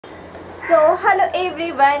Hello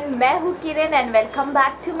everyone, मैं हूँ किरण and welcome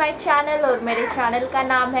back to my channel. और मेरे चैनल का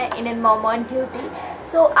नाम है इंडियन मॉम ऑन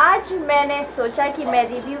ड्यूटी। आज मैंने सोचा कि मैं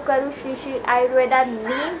रिव्यू करूँ श्री श्री आयुर्वेदा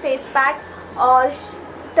नीम फेस पैक और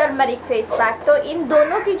टर्मरिक फेस पैक। तो इन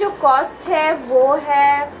दोनों की जो कॉस्ट है वो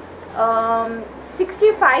है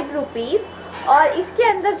 65 रुपीज़ और इसके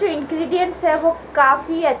अंदर जो इंग्रेडिएंट्स है वो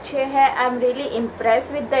काफ़ी अच्छे हैं। I am really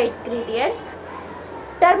impress with the ingredients.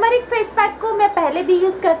 Turmeric face pack को मैं पहले भी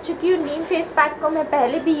यूज़ कर चुकी हूँ, नीम फेस पैक को मैं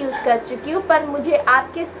पहले भी यूज़ कर चुकी हूँ, पर मुझे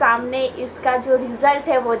आपके सामने इसका जो रिज़ल्ट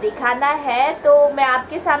है वो दिखाना है। तो मैं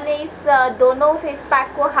आपके सामने इस दोनों फेस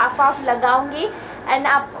पैक को हाफ लगाऊंगी एंड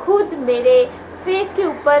आप खुद मेरे फेस के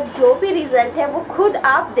ऊपर जो भी रिज़ल्ट है वो खुद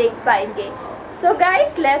आप देख पाएंगे। So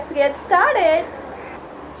guys, let's get started.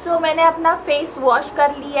 मैंने अपना फेस वॉश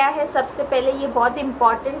कर लिया है। सबसे पहले ये बहुत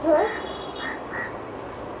इम्पॉर्टेंट है।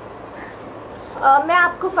 मैं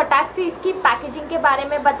आपको फटाक से इसकी पैकेजिंग के बारे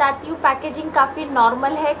में बताती हूँ। पैकेजिंग काफ़ी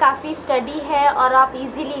नॉर्मल है, काफ़ी स्टडी है और आप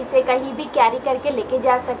इजीली इसे कहीं भी कैरी करके लेके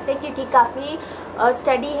जा सकते हैं क्योंकि काफ़ी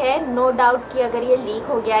स्टडी है। नो डाउट कि अगर ये लीक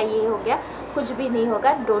हो गया, ये हो गया, कुछ भी नहीं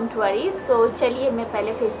होगा, डोंट वरी। चलिए मैं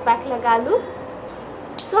पहले फेस पैक लगा लूँ।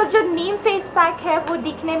 जो नीम फेस पैक है वो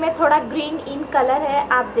दिखने में थोड़ा ग्रीन इन कलर है,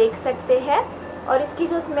 आप देख सकते हैं। और इसकी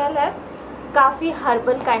जो स्मेल है काफ़ी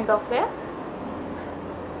हर्बल काइंड ऑफ है।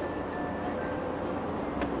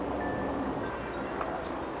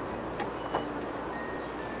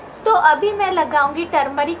 तो अभी मैं लगाऊंगी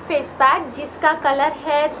टर्मरिक फेस पैक जिसका कलर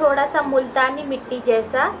है थोड़ा सा मुल्तानी मिट्टी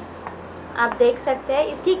जैसा, आप देख सकते हैं।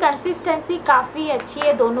 इसकी कंसिस्टेंसी काफ़ी अच्छी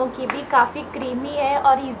है, दोनों की भी काफ़ी क्रीमी है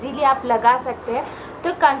और इजीली आप लगा सकते हैं।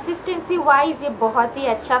 तो कंसिस्टेंसी वाइज ये बहुत ही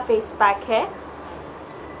अच्छा फेस पैक है।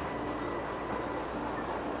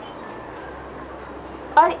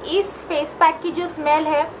 और इस फेस पैक की जो स्मेल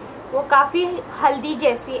है वो काफ़ी हल्दी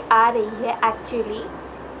जैसी आ रही है एक्चुअली।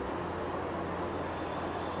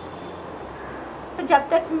 जब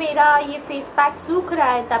तक मेरा ये फेस पैक सूख रहा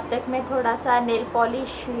है तब तक मैं थोड़ा सा नेल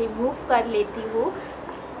पॉलिश रिमूव कर लेती हूँ।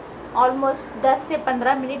 ऑलमोस्ट 10 से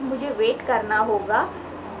 15 मिनट मुझे वेट करना होगा।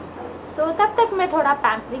 तब तक मैं थोड़ा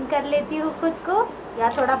पैम्परिंग कर लेती हूँ खुद को, या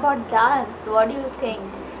थोड़ा बहुत dance. What do you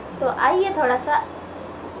think? तो आइए थोड़ा सा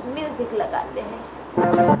म्यूजिक लगाते हैं।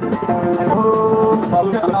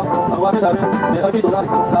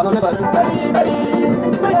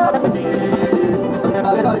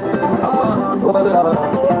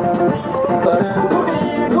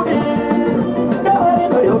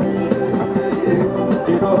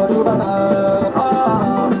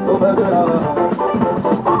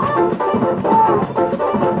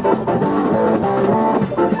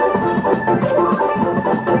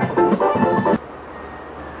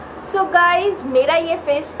 गाइज, मेरा ये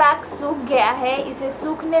फेस पैक सूख गया है। इसे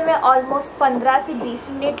सूखने में ऑलमोस्ट 15 से 20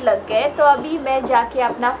 मिनट लग गए। तो अभी मैं जाके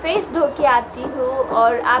अपना फेस धो के आती हूँ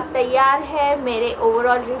और आप तैयार हैं मेरे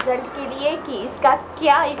ओवरऑल रिजल्ट के लिए कि इसका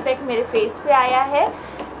क्या इफेक्ट मेरे फेस पे आया है।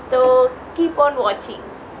 तो कीप ऑन वॉचिंग।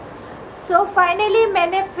 फाइनली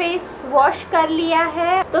मैंने फेस वॉश कर लिया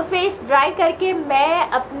है। तो फेस ड्राई करके मैं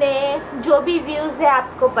अपने जो भी व्यूज़ है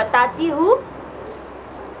आपको बताती हूँ।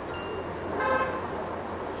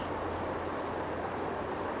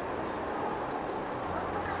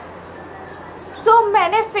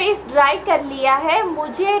 मैंने फेस ड्राई कर लिया है।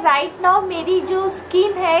 मुझे राइट नाउ मेरी जो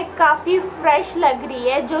स्किन है काफ़ी फ्रेश लग रही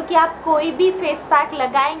है, जो कि आप कोई भी फेस पैक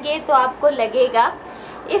लगाएंगे तो आपको लगेगा।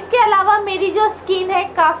 इसके अलावा मेरी जो स्किन है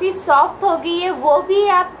काफ़ी सॉफ्ट हो गई है, वो भी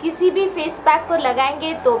आप किसी भी फेस पैक को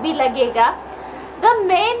लगाएंगे तो भी लगेगा। द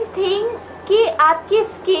मेन थिंग कि आपकी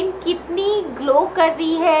स्किन कितनी ग्लो कर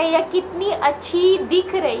रही है या कितनी अच्छी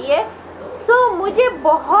दिख रही है। मुझे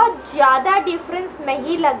बहुत ज़्यादा डिफरेंस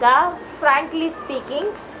नहीं लगा फ्रैंकली स्पीकिंग।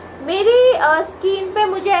 मेरी स्किन पे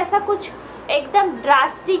मुझे ऐसा कुछ एकदम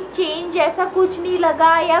ड्रास्टिक चेंज ऐसा कुछ नहीं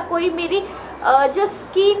लगा, या कोई मेरी जो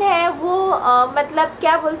स्किन है वो मतलब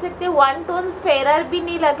क्या बोल सकते हैं, वन टोन फेयर भी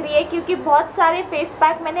नहीं लग रही है। क्योंकि बहुत सारे फेस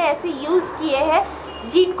पैक मैंने ऐसे यूज़ किए हैं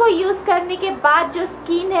जिनको यूज़ करने के बाद जो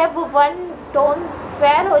स्किन है वो वन टोन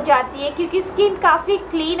फेयर हो जाती है, क्योंकि स्किन काफ़ी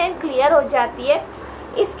क्लीन एंड क्लियर हो जाती है।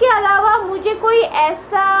 इसके अलावा मुझे कोई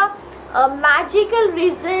ऐसा मैजिकल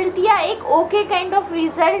रिजल्ट या एक ओके काइंड ऑफ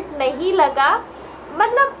रिजल्ट नहीं लगा।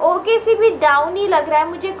 मतलब ओके से भी डाउन ही लग रहा है,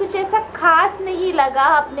 मुझे कुछ ऐसा खास नहीं लगा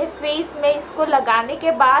अपने फेस में इसको लगाने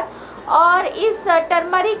के बाद। और इस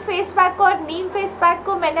टर्मरिक फेस पैक को और नीम फेस पैक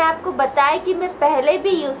को मैंने आपको बताया कि मैं पहले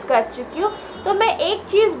भी यूज़ कर चुकी हूँ। तो मैं एक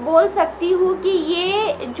चीज़ बोल सकती हूँ कि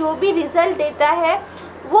ये जो भी रिजल्ट देता है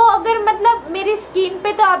वो अगर मतलब मेरी स्किन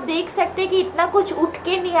पे, तो आप देख सकते हैं कि इतना कुछ उठ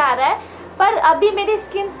के नहीं आ रहा है, पर अभी मेरी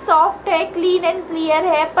स्किन सॉफ्ट है, क्लीन एंड क्लियर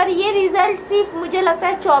है। पर ये रिजल्ट सिर्फ मुझे लगता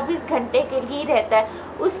है 24 घंटे के लिए रहता है।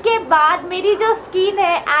 उसके बाद मेरी जो स्किन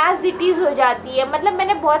है एज इट इज़ हो जाती है। मतलब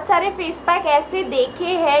मैंने बहुत सारे फेस पैक ऐसे देखे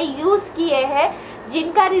हैं, यूज़ किए हैं,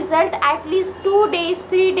 जिनका रिजल्ट एटलीस्ट 2 डेज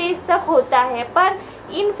 3 डेज तक होता है, पर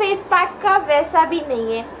इन फेस पैक का वैसा भी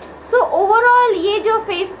नहीं है। सो ओवरऑल ये जो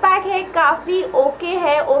फेस पैक है काफ़ी ओके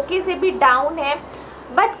है, ओके से भी डाउन है,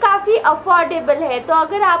 बट काफ़ी अफोर्डेबल है। तो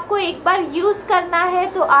अगर आपको एक बार यूज़ करना है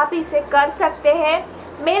तो आप इसे कर सकते हैं।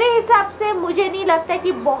 मेरे हिसाब से मुझे नहीं लगता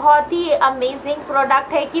कि बहुत ही अमेजिंग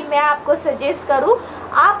प्रोडक्ट है कि मैं आपको सजेस्ट करूं।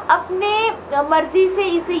 आप अपने मर्जी से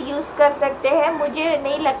इसे यूज़ कर सकते हैं। मुझे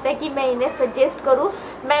नहीं लगता कि मैं इन्हें सजेस्ट करूं।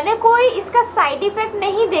 मैंने कोई इसका साइड इफ़ेक्ट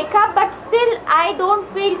नहीं देखा, but still I don't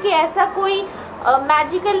feel कि ऐसा कोई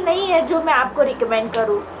मैजिकल नहीं है जो मैं आपको रिकमेंड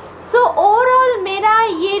करूं। सो ओवरऑल मेरा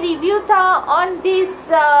ये रिव्यू था on this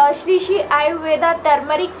Shri Shri Ayurveda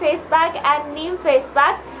turmeric face pack and Neem face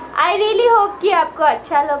pack. I really hope कि आपको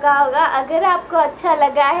अच्छा लगा होगा। अगर आपको अच्छा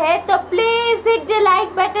लगा है तो please hit the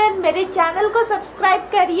like button, मेरे चैनल को सब्सक्राइब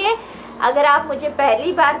करिए अगर आप मुझे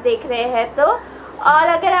पहली बार देख रहे हैं तो। और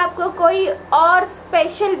अगर आपको कोई और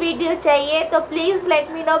स्पेशल वीडियो चाहिए तो please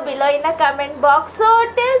let me know below in a comment box. So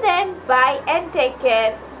till then bye and take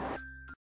care.